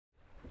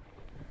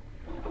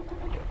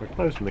We're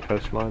closing the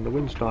coastline, the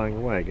wind's dying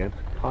away again.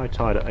 High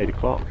tide at 8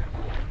 o'clock,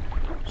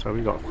 so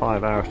we've got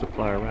 5 hours to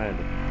play around.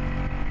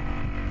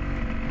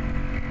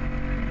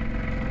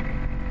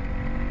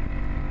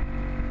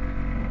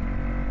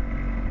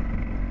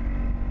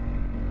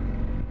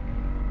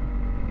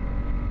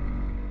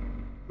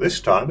 This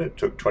time it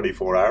took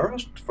 24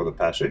 hours for the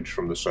passage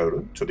from the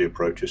Solent to the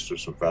approaches to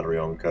St Valery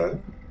on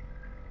Caux.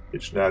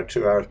 It's now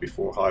 2 hours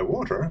before high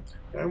water,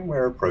 and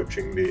we're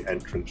approaching the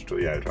entrance to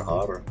the outer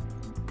harbour.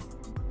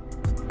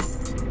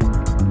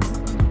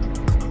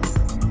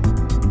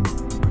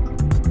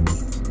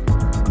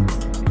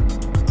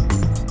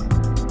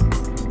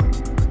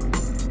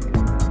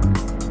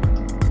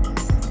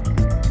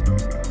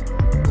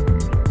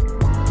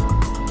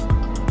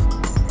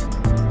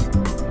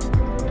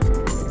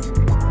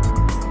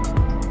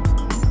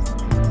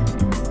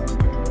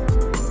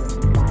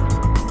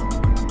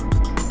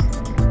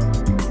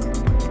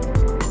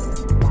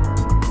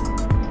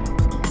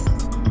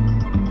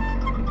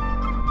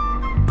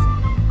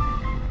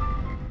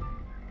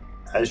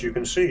 As you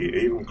can see,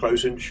 even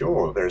close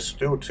inshore, there's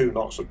still 2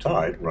 knots of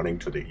tide running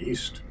to the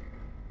east.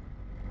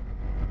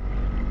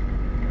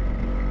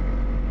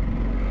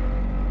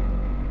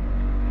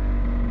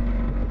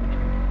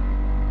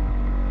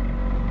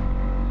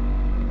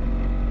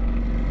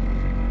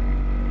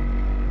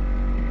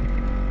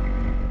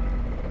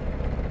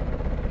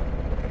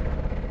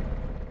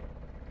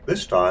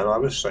 This time I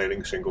was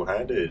sailing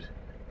single-handed,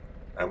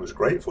 and was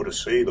grateful to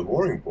see the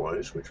mooring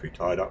buoys, which we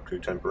tied up to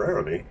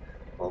temporarily,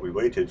 while we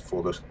waited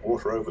for the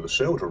water over the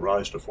sill to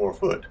rise to 4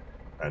 foot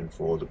and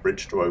for the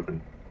bridge to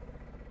open.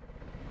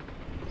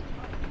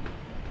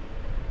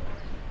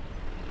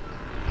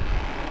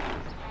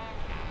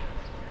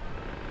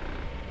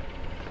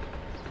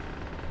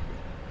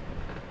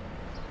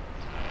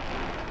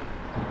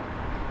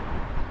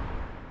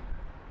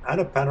 And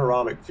a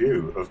panoramic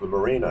view of the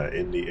marina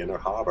in the inner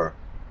harbour.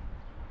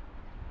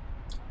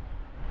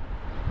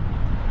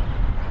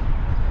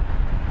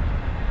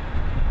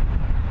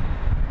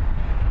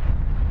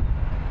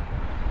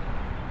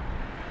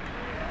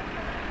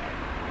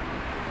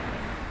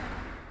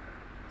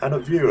 And a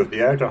view of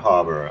the outer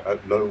harbour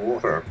at low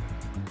water.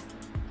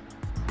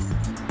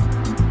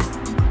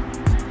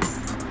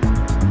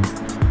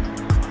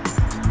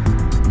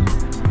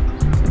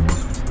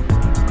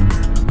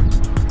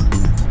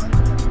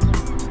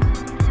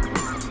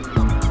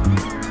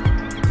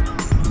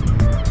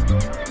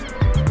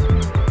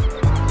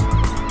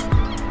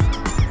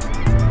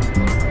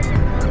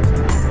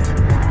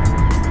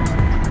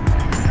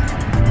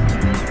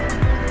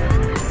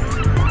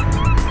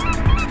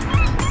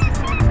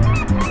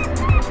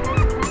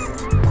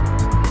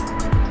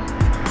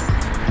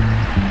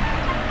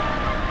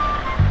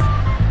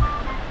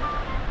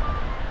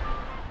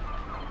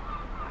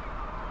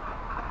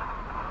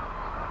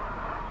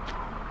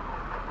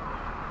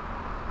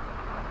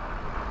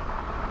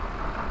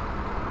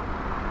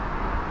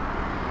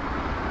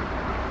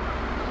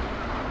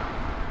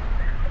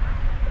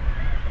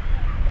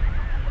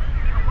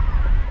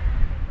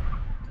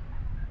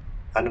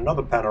 And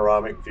another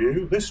panoramic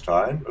view, this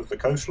time of the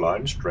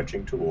coastline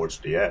stretching towards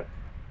Dieppe.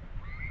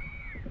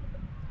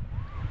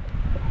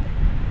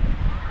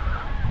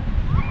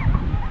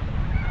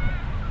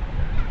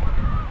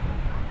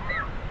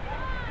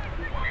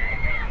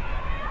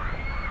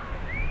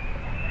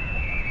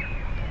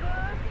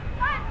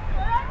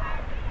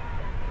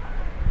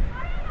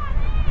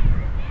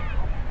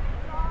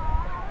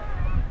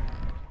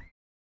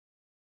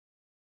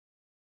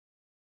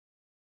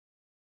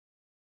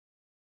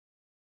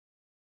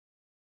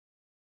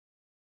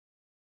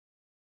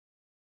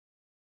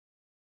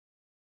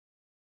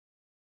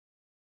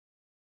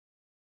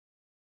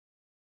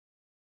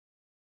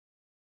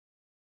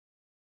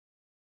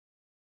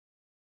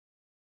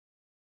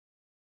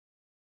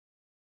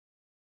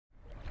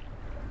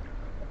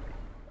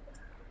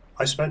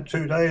 I spent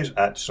 2 days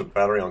at St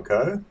Valery on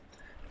Caux,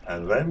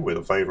 and then, with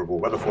a favourable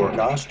weather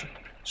forecast,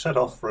 set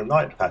off for a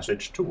night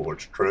passage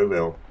towards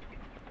Trouville.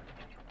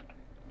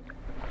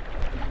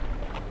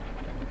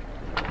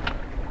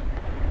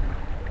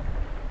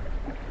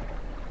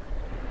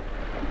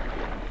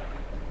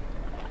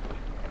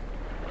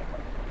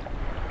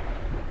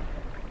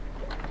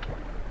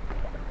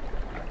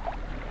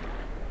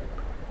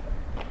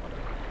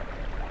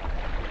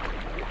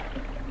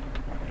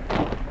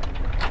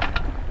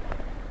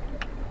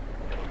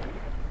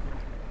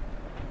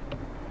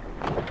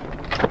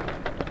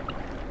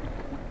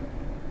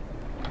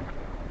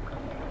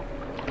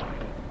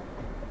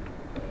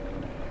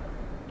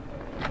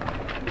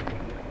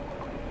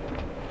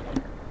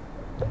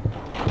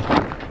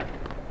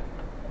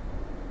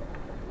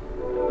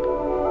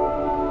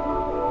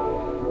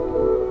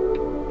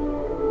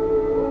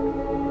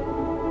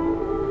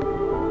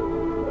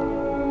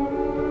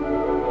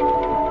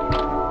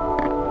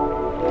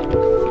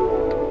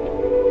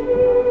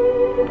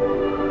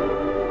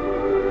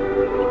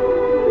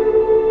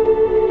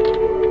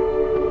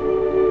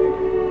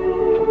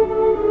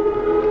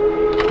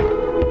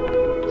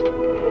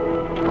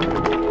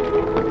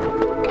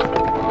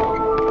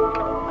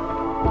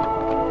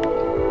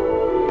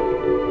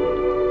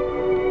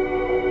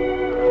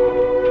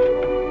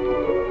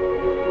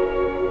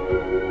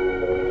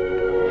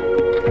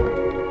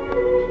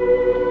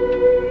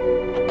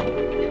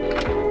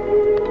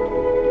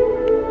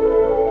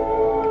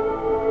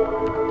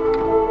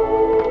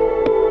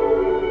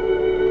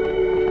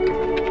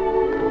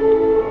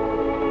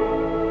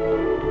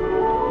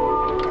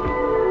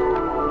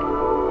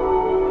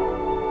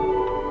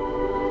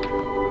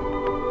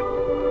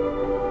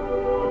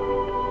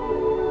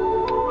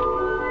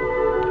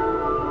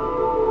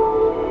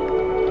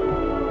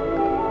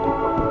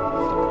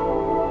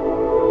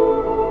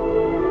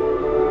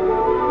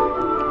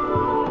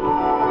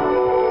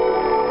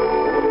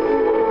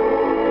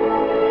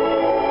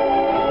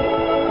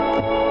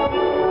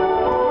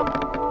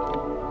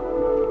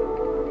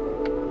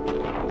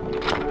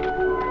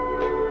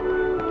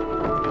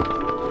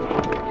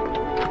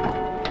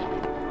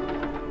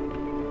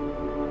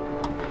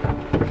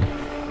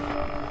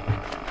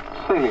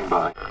 standing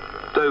by.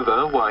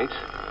 Dover, white.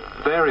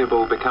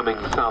 Variable becoming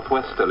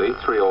southwesterly,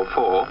 3 or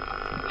 4.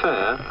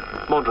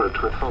 Fair,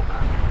 moderate with fog.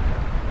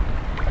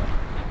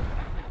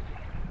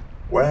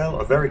 Well,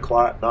 a very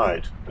quiet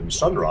night, and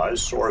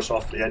sunrise saw us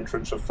off the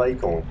entrance of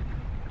Caux.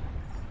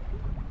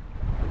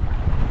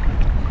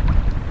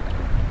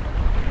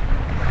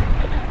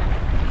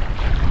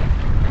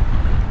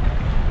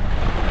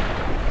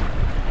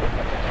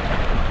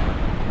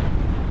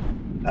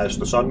 As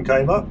the sun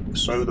came up,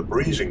 so the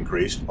breeze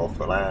increased off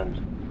the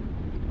land.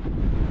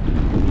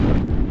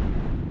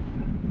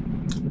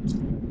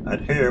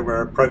 And here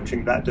we're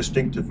approaching that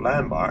distinctive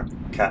landmark,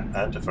 Cap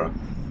Antifer.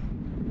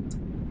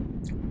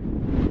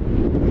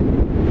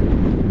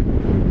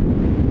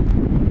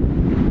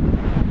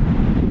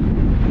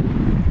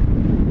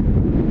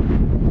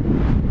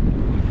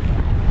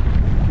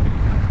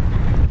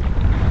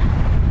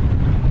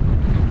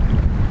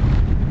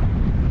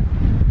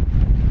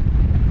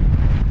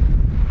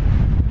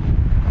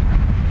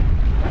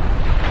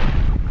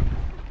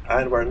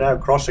 And we're now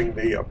crossing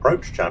the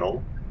approach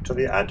channel to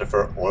the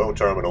Antifer oil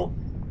terminal.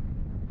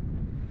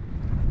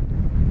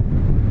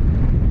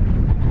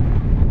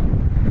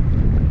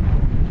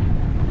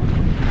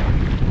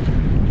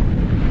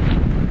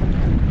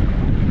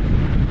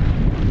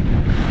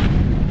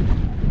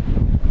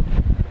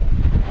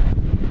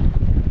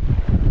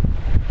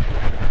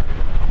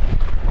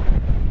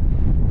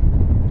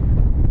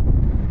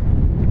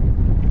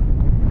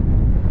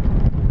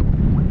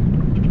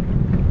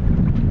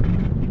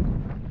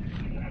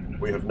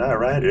 We have now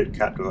rounded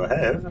Cap de la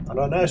Hève and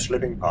are now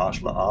slipping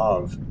past Le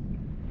Havre.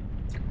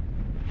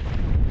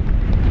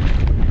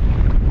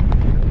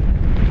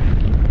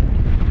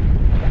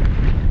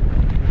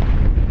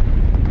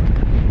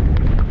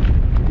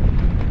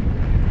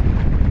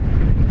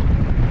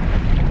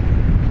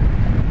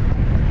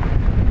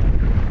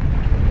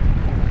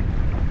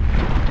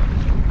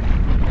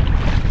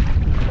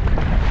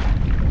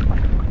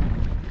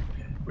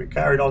 We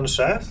carried on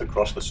south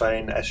across the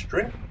Seine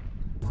estuary,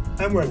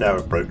 and we're now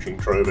approaching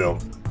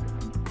Trouville.